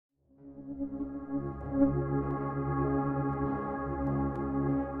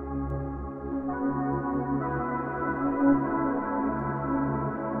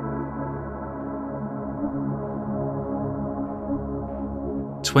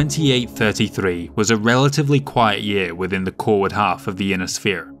2833 was a relatively quiet year within the coreward half of the Inner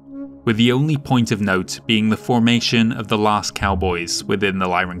Sphere, with the only point of note being the formation of the last cowboys within the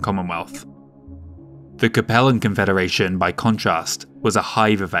Lyran Commonwealth. The Capellan Confederation, by contrast, was a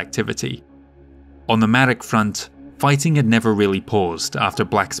hive of activity. On the Marik front, fighting had never really paused after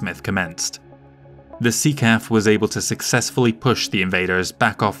Blacksmith commenced. The CCAF was able to successfully push the invaders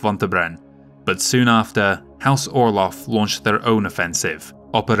back off Vontebren, but soon after, House Orloff launched their own offensive,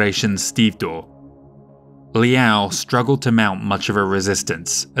 Operation Stevedore. Liao struggled to mount much of a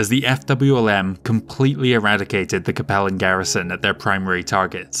resistance, as the FWLM completely eradicated the Capellan garrison at their primary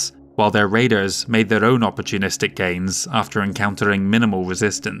targets, while their raiders made their own opportunistic gains after encountering minimal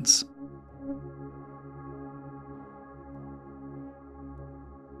resistance.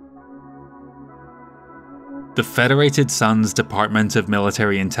 The Federated Sun's Department of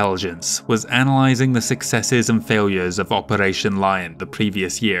Military Intelligence was analysing the successes and failures of Operation Lion the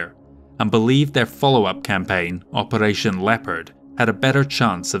previous year, and believed their follow-up campaign, Operation Leopard, had a better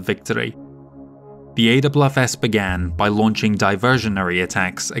chance of victory. The AWFS began by launching diversionary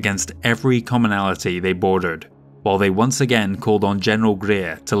attacks against every commonality they bordered, while they once again called on General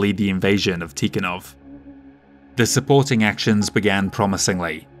Greer to lead the invasion of Tikonov. The supporting actions began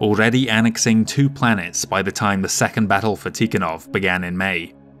promisingly, already annexing 2 planets by the time the second battle for Tikonov began in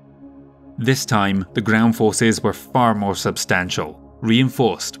May. This time, the ground forces were far more substantial,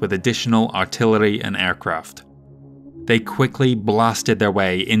 reinforced with additional artillery and aircraft. They quickly blasted their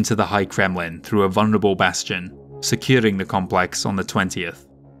way into the High Kremlin through a vulnerable bastion, securing the complex on the 20th.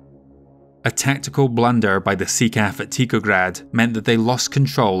 A tactical blunder by the CCAF at Tikograd meant that they lost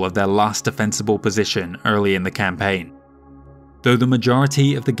control of their last defensible position early in the campaign. Though the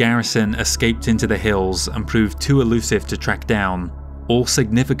majority of the garrison escaped into the hills and proved too elusive to track down, all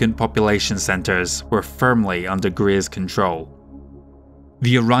significant population centres were firmly under Greer's control.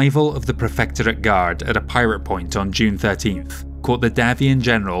 The arrival of the Prefectorate Guard at a pirate point on June 13th caught the Davion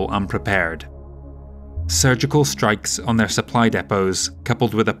general unprepared. Surgical strikes on their supply depots,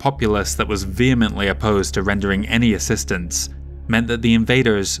 coupled with a populace that was vehemently opposed to rendering any assistance, meant that the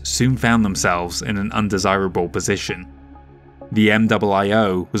invaders soon found themselves in an undesirable position. The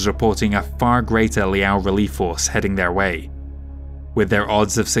MIIO was reporting a far greater Liao relief force heading their way. With their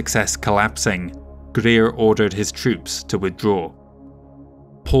odds of success collapsing, Greer ordered his troops to withdraw.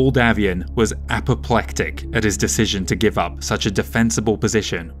 Paul Davion was apoplectic at his decision to give up such a defensible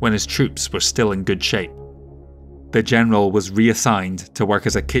position when his troops were still in good shape. The general was reassigned to work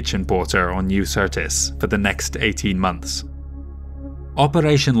as a kitchen porter on New Syrtis for the next 18 months.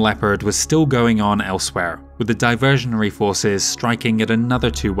 Operation Leopard was still going on elsewhere, with the diversionary forces striking at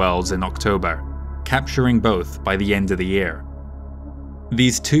another 2 worlds in October, capturing both by the end of the year.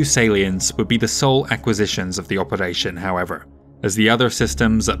 These 2 salients would be the sole acquisitions of the operation, however, as the other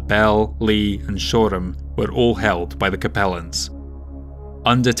systems at Bell, Lee and Shoreham were all held by the Capellans.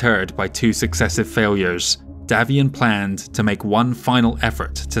 Undeterred by 2 successive failures, Davion planned to make one final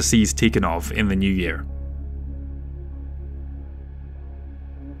effort to seize Tikonov in the new year.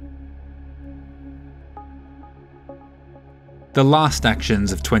 The last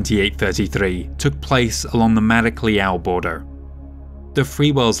actions of 2833 took place along the Marik-Liao border. The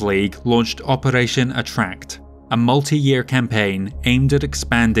Free Worlds League launched Operation Attract, a multi-year campaign aimed at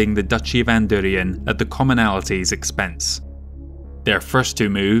expanding the Duchy of Andurian at the commonality's expense. Their first 2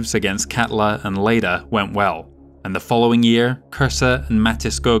 moves against Katla and Leda went well, and the following year, Kursa and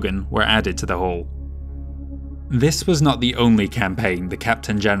Matiskogan were added to the whole. This was not the only campaign the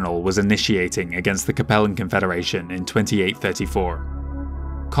Captain General was initiating against the Capellan Confederation in 2834.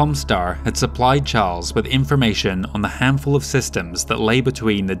 ComStar had supplied Charles with information on the handful of systems that lay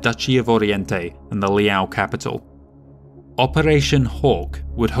between the Duchy of Oriente and the Liao capital. Operation Hawk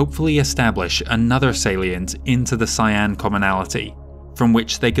would hopefully establish another salient into the Cyan commonality, from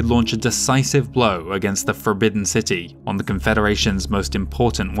which they could launch a decisive blow against the Forbidden City on the Confederation's most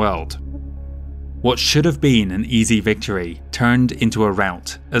important world. What should have been an easy victory turned into a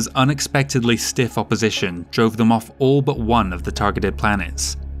rout, as unexpectedly stiff opposition drove them off all but one of the targeted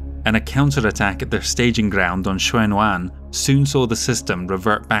planets, and a counterattack at their staging ground on Xuanyuan soon saw the system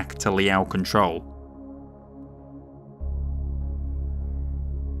revert back to Liao control.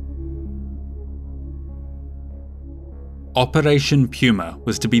 Operation Puma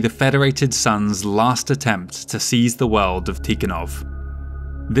was to be the Federated Sun's last attempt to seize the world of Tikonov.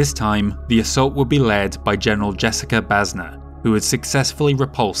 This time, the assault would be led by General Jessica Basna, who had successfully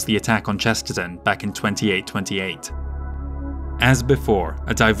repulsed the attack on Chesterton back in 2828. As before,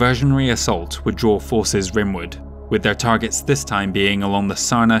 a diversionary assault would draw forces rimward, with their targets this time being along the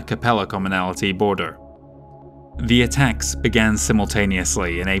Sarna-Capella commonality border. The attacks began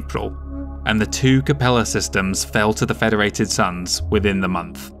simultaneously in April, and the 2 Capella systems fell to the Federated Suns within the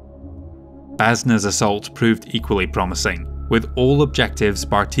month. Basna's assault proved equally promising, with all objectives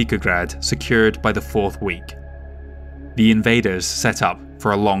bar Tikograd secured by the 4th week. The invaders set up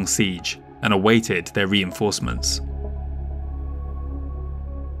for a long siege and awaited their reinforcements.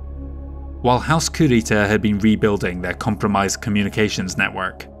 While House Kurita had been rebuilding their compromised communications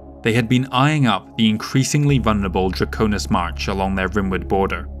network, they had been eyeing up the increasingly vulnerable Draconis march along their rimward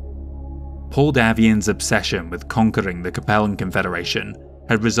border. Paul Davion's obsession with conquering the Capellan Confederation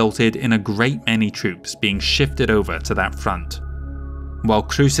had resulted in a great many troops being shifted over to that front. While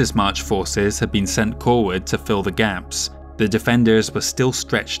Crucis March forces had been sent forward to fill the gaps, the defenders were still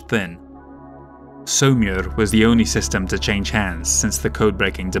stretched thin. Somur was the only system to change hands since the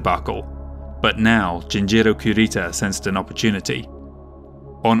code-breaking debacle, but now Jinjiro Kurita sensed an opportunity.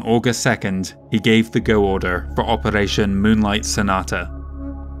 On August 2nd, he gave the go order for Operation Moonlight Sonata.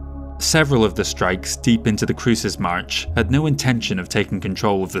 Several of the strikes deep into the Crucis March had no intention of taking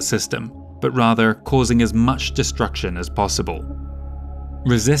control of the system, but rather causing as much destruction as possible.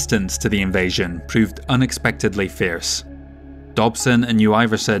 Resistance to the invasion proved unexpectedly fierce. Dobson and New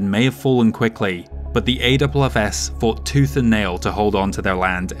Iverson may have fallen quickly, but the AFFS fought tooth and nail to hold on to their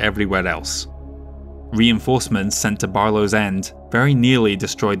land everywhere else. Reinforcements sent to Barlow's End very nearly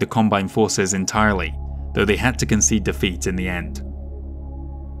destroyed the Combined forces entirely, though they had to concede defeat in the end.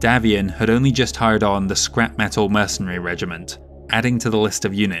 Davion had only just hired on the Scrap Metal Mercenary Regiment, adding to the list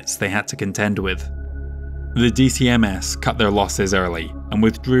of units they had to contend with. The DCMS cut their losses early and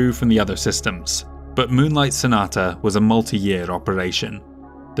withdrew from the other systems, but Moonlight Sonata was a multi-year operation.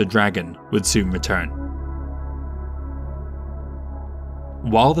 The Dragon would soon return.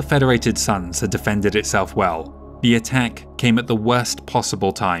 While the Federated Suns had defended itself well, the attack came at the worst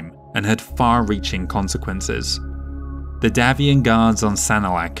possible time and had far-reaching consequences. The Davion guards on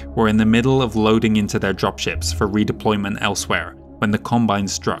Sanalak were in the middle of loading into their dropships for redeployment elsewhere when the Combine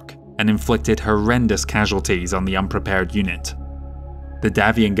struck and inflicted horrendous casualties on the unprepared unit. The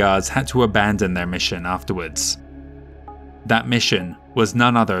Davion guards had to abandon their mission afterwards. That mission was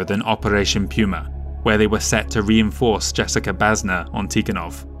none other than Operation Puma, where they were set to reinforce Jessica Basna on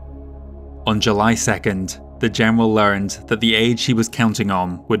Tikonov. On July 2nd, the general learned that the aid she was counting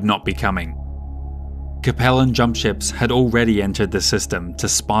on would not be coming. Capellan jumpships had already entered the system to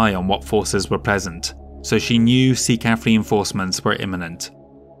spy on what forces were present, so she knew CCAF reinforcements were imminent.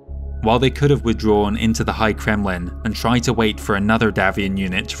 While they could have withdrawn into the High Kremlin and tried to wait for another Davion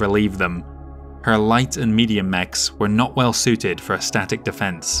unit to relieve them, her light and medium mechs were not well suited for a static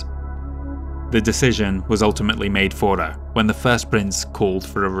defense. The decision was ultimately made for her when the First Prince called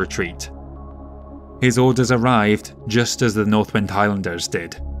for a retreat. His orders arrived just as the Northwind Highlanders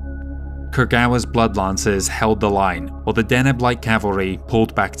did. Kurgawa's Bloodlancers held the line while the Deneb Light Cavalry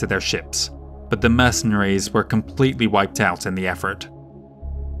pulled back to their ships, but the mercenaries were completely wiped out in the effort.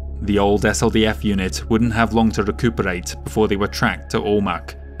 The old SLDF unit wouldn't have long to recuperate before they were tracked to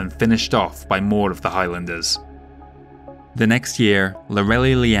Olmec and finished off by more of the Highlanders. The next year,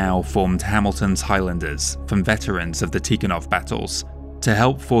 Lorelei Liao formed Hamilton's Highlanders from veterans of the Tikonov battles to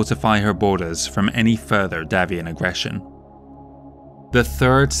help fortify her borders from any further Davion aggression. The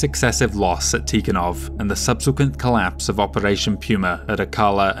third successive loss at Tikonov and the subsequent collapse of Operation Puma at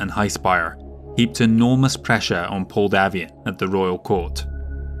Akala and Highspire heaped enormous pressure on Paul Davion at the royal court.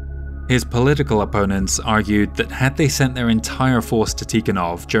 His political opponents argued that had they sent their entire force to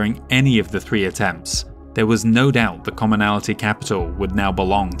Tikonov during any of the 3 attempts, there was no doubt the Commonalty capital would now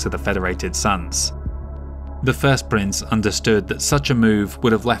belong to the Federated Suns. The First Prince understood that such a move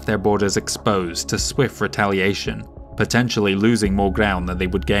would have left their borders exposed to swift retaliation, potentially losing more ground than they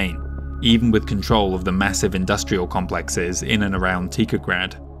would gain, even with control of the massive industrial complexes in and around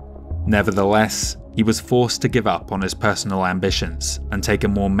Tikograd. Nevertheless, he was forced to give up on his personal ambitions and take a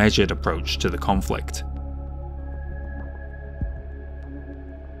more measured approach to the conflict.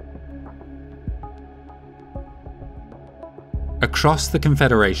 Across the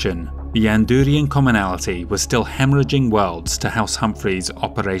Confederation, the Andurian Commonalty was still hemorrhaging worlds to House Humphrey's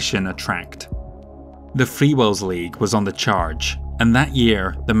Operation Attract. The Freewells League was on the charge, and that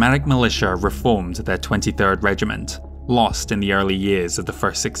year the Marik militia reformed their 23rd Regiment, lost in the early years of the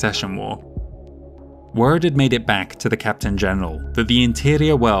First Succession War. Word had made it back to the Captain General that the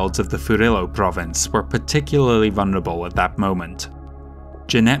interior worlds of the Furillo province were particularly vulnerable at that moment.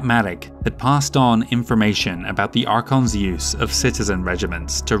 Jeanette Marik had passed on information about the Archon's use of citizen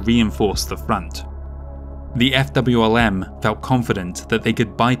regiments to reinforce the front. The FWLM felt confident that they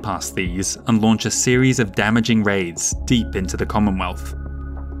could bypass these and launch a series of damaging raids deep into the Commonwealth.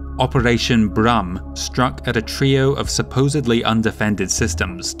 Operation Brum struck at a trio of supposedly undefended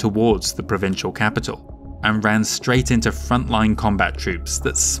systems towards the provincial capital, and ran straight into frontline combat troops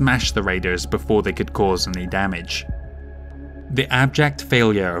that smashed the raiders before they could cause any damage. The abject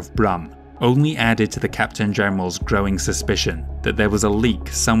failure of Brum only added to the Captain General's growing suspicion that there was a leak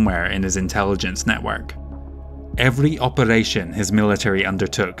somewhere in his intelligence network. Every operation his military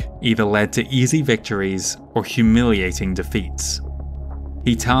undertook either led to easy victories or humiliating defeats.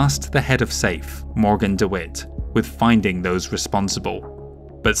 He tasked the head of SAFE, Morgan DeWitt, with finding those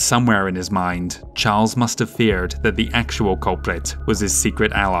responsible. But somewhere in his mind, Charles must have feared that the actual culprit was his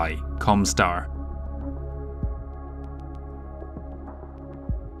secret ally, ComStar.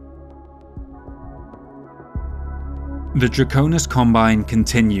 The Draconis Combine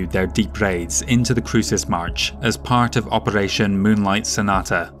continued their deep raids into the Crucis March as part of Operation Moonlight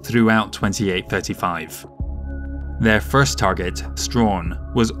Sonata throughout 2835. Their first target, Strawn,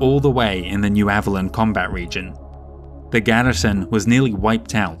 was all the way in the New Avalon combat region. The garrison was nearly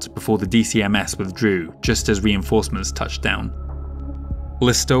wiped out before the DCMS withdrew just as reinforcements touched down.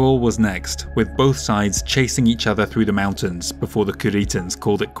 Listowel was next, with both sides chasing each other through the mountains before the Kuritans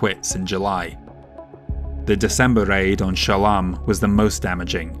called it quits in July. The December raid on Shalam was the most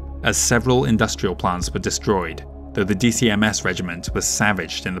damaging, as several industrial plants were destroyed, though the DCMS regiment was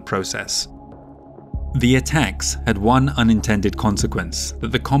savaged in the process. The attacks had one unintended consequence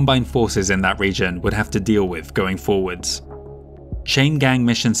that the Combine forces in that region would have to deal with going forwards. Chain Gang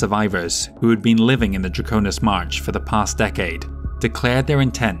mission survivors who had been living in the Draconis March for the past decade declared their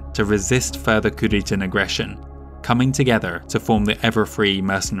intent to resist further Kuritan aggression, coming together to form the Ever-Free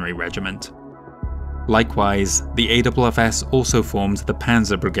Mercenary Regiment. Likewise, the AFFS also formed the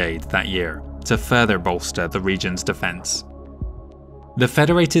Panzer Brigade that year to further bolster the region's defense. The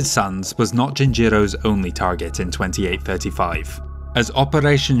Federated Sons was not Jinjiro's only target in 2835, as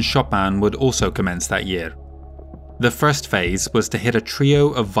Operation Chopin would also commence that year. The first phase was to hit a trio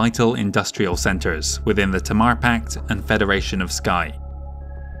of vital industrial centres within the Tamar Pact and Federation of Sky.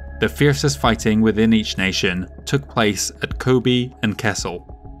 The fiercest fighting within each nation took place at Kobe and Kessel.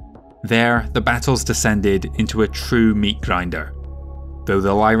 There, the battles descended into a true meat grinder. Though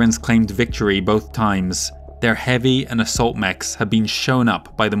the Lyrans claimed victory both times, their heavy and assault mechs had been shown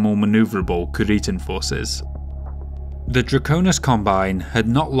up by the more manoeuvrable Kuritan forces. The Draconis Combine had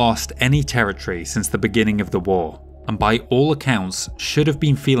not lost any territory since the beginning of the war, and by all accounts should have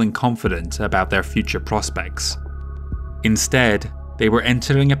been feeling confident about their future prospects. Instead, they were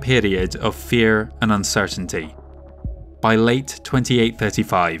entering a period of fear and uncertainty. By late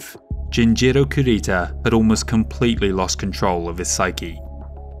 2835, Jinjiro Kurita had almost completely lost control of his psyche.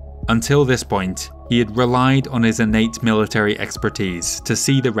 Until this point, he had relied on his innate military expertise to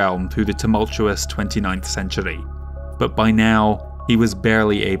see the realm through the tumultuous 29th century, but by now, he was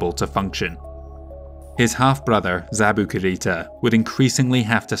barely able to function. His half-brother, Zabu Kurita, would increasingly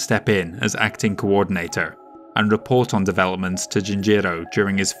have to step in as acting coordinator and report on developments to Jinjiro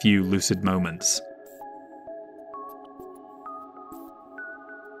during his few lucid moments.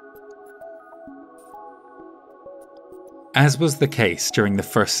 As was the case during the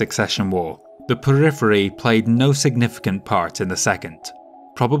First Succession War, the Periphery played no significant part in the second,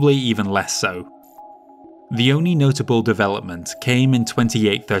 probably even less so. The only notable development came in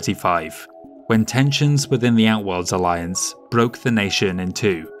 2835, when tensions within the Outworlds Alliance broke the nation in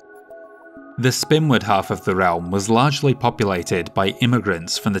two. The Spinward half of the realm was largely populated by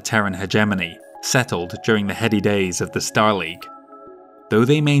immigrants from the Terran hegemony, settled during the heady days of the Star League. Though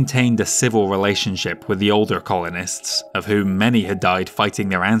they maintained a civil relationship with the older colonists, of whom many had died fighting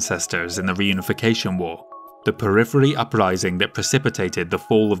their ancestors in the Reunification War, the Periphery uprising that precipitated the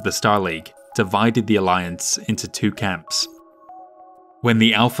fall of the Star League divided the Alliance into two camps. When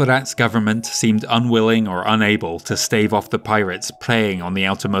the Alpharats government seemed unwilling or unable to stave off the pirates preying on the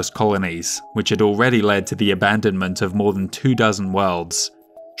outermost colonies, which had already led to the abandonment of more than 24 worlds,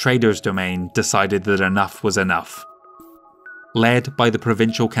 Trader's Domain decided that enough was enough. Led by the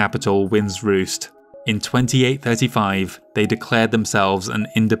provincial capital Wind's Roost, in 2835 they declared themselves an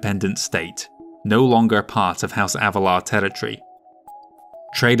independent state, no longer part of House Avalar territory.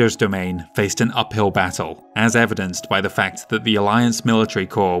 Trader's Domain faced an uphill battle, as evidenced by the fact that the Alliance military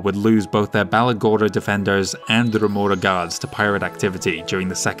corps would lose both their Balagora defenders and the Remora guards to pirate activity during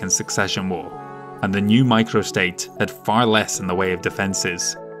the Second Succession War, and the new microstate had far less in the way of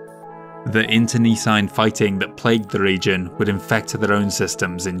defences. The internecine fighting that plagued the region would infect their own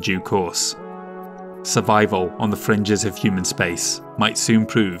systems in due course. Survival on the fringes of human space might soon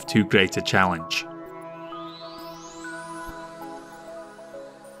prove too great a challenge.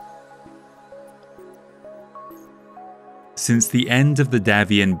 Since the end of the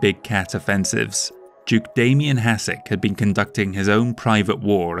Davion Big Cat offensives, Duke Damian Hasek had been conducting his own private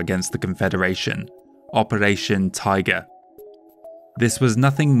war against the Confederation, Operation Tiger. This was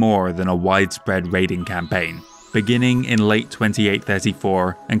nothing more than a widespread raiding campaign, beginning in late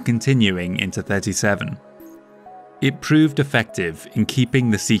 2834 and continuing into 37. It proved effective in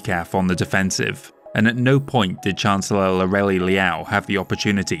keeping the CCAF on the defensive, and at no point did Chancellor Lorelei Liao have the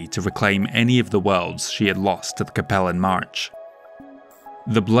opportunity to reclaim any of the worlds she had lost to the Capellan March.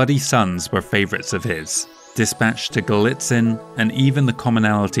 The Bloody Sons were favourites of his, dispatched to Galitzin and even the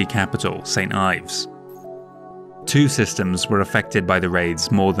Commonalty capital, St. Ives. Two systems were affected by the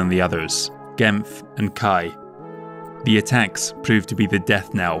raids more than the others, Genf and Kai. The attacks proved to be the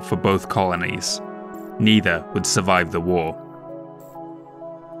death knell for both colonies. Neither would survive the war.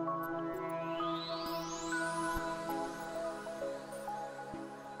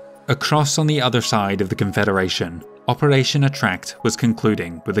 Across on the other side of the Confederation, Operation Attract was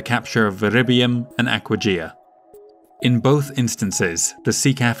concluding with the capture of Viribium and Aquagia. In both instances, the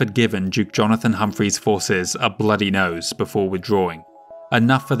CCAF had given Duke Jonathan Humphrey's forces a bloody nose before withdrawing,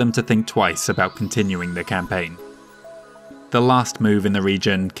 enough for them to think twice about continuing the campaign. The last move in the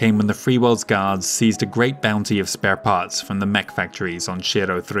region came when the Free World's guards seized a great bounty of spare parts from the mech factories on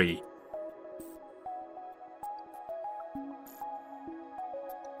Shiro 3.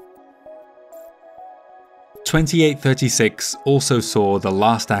 "2836 also saw the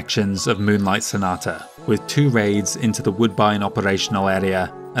last actions of Moonlight Sonata, with 2 raids into the Woodbine operational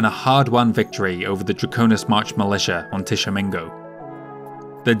area and a hard-won victory over the Draconis March militia on Tishomingo.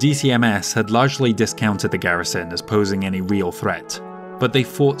 The DCMS had largely discounted the garrison as posing any real threat, but they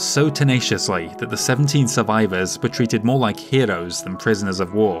fought so tenaciously that the 17 survivors were treated more like heroes than prisoners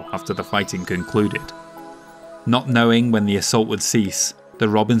of war after the fighting concluded. Not knowing when the assault would cease, the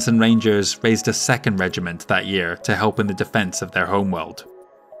Robinson Rangers raised a 2nd regiment that year to help in the defense of their homeworld.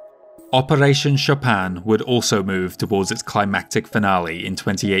 Operation Chopin would also move towards its climactic finale in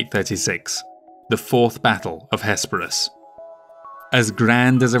 2836, the 4th Battle of Hesperus. As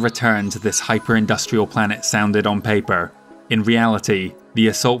grand as a return to this hyper-industrial planet sounded on paper, in reality, the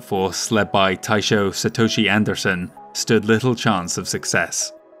assault force led by Taisho Satoshi Anderson stood little chance of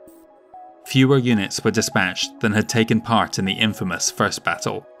success. Fewer units were dispatched than had taken part in the infamous First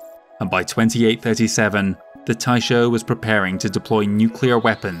Battle, and by 2837, the Taisho was preparing to deploy nuclear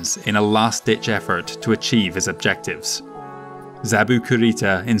weapons in a last-ditch effort to achieve his objectives. Zabu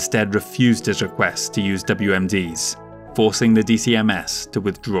Kurita instead refused his request to use WMDs, forcing the DCMS to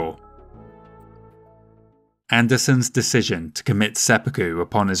withdraw. Anderson's decision to commit seppuku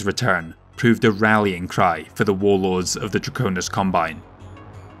upon his return proved a rallying cry for the warlords of the Draconis Combine.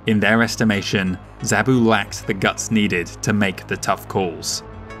 In their estimation, Zabu lacked the guts needed to make the tough calls.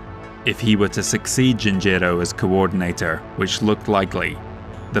 If he were to succeed Jinjiro as coordinator, which looked likely,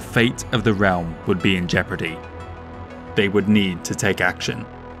 the fate of the realm would be in jeopardy. They would need to take action.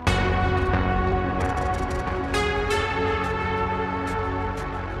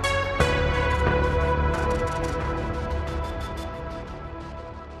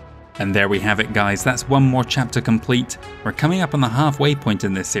 And there we have it, guys. That's one more chapter complete. We're coming up on the halfway point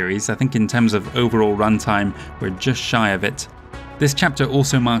in this series. I think in terms of overall runtime, we're just shy of it. This chapter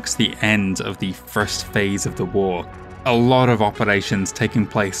also marks the end of the first phase of the war. A lot of operations taking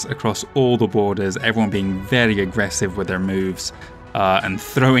place across all the borders, everyone being very aggressive with their moves and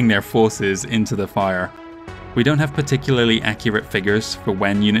throwing their forces into the fire. We don't have particularly accurate figures for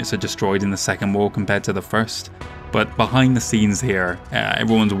when units are destroyed in the second war compared to the first. But behind the scenes here,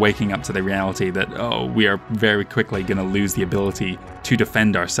 everyone's waking up to the reality that, oh, we are very quickly going to lose the ability to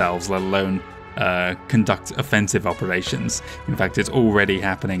defend ourselves, let alone conduct offensive operations. In fact, it's already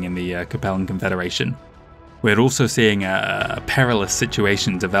happening in the Capellan Confederation. We're also seeing a perilous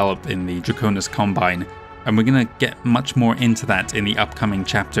situation develop in the Draconis Combine, and we're going to get much more into that in the upcoming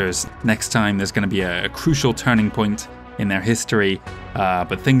chapters. Next time, there's going to be a crucial turning point in their history,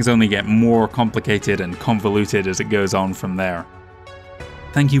 but things only get more complicated and convoluted as it goes on from there.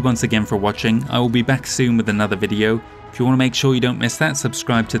 Thank you once again for watching. I will be back soon with another video. If you want to make sure you don't miss that,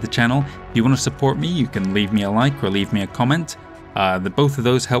 subscribe to the channel. If you want to support me, you can leave me a like or leave me a comment. Both of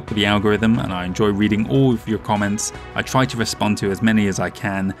those help with the algorithm, and I enjoy reading all of your comments. I try to respond to as many as I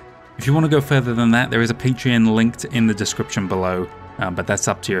can. If you want to go further than that, there is a Patreon linked in the description below, but that's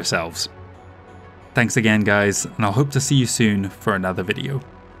up to yourselves. Thanks again, guys, and I'll hope to see you soon for another video.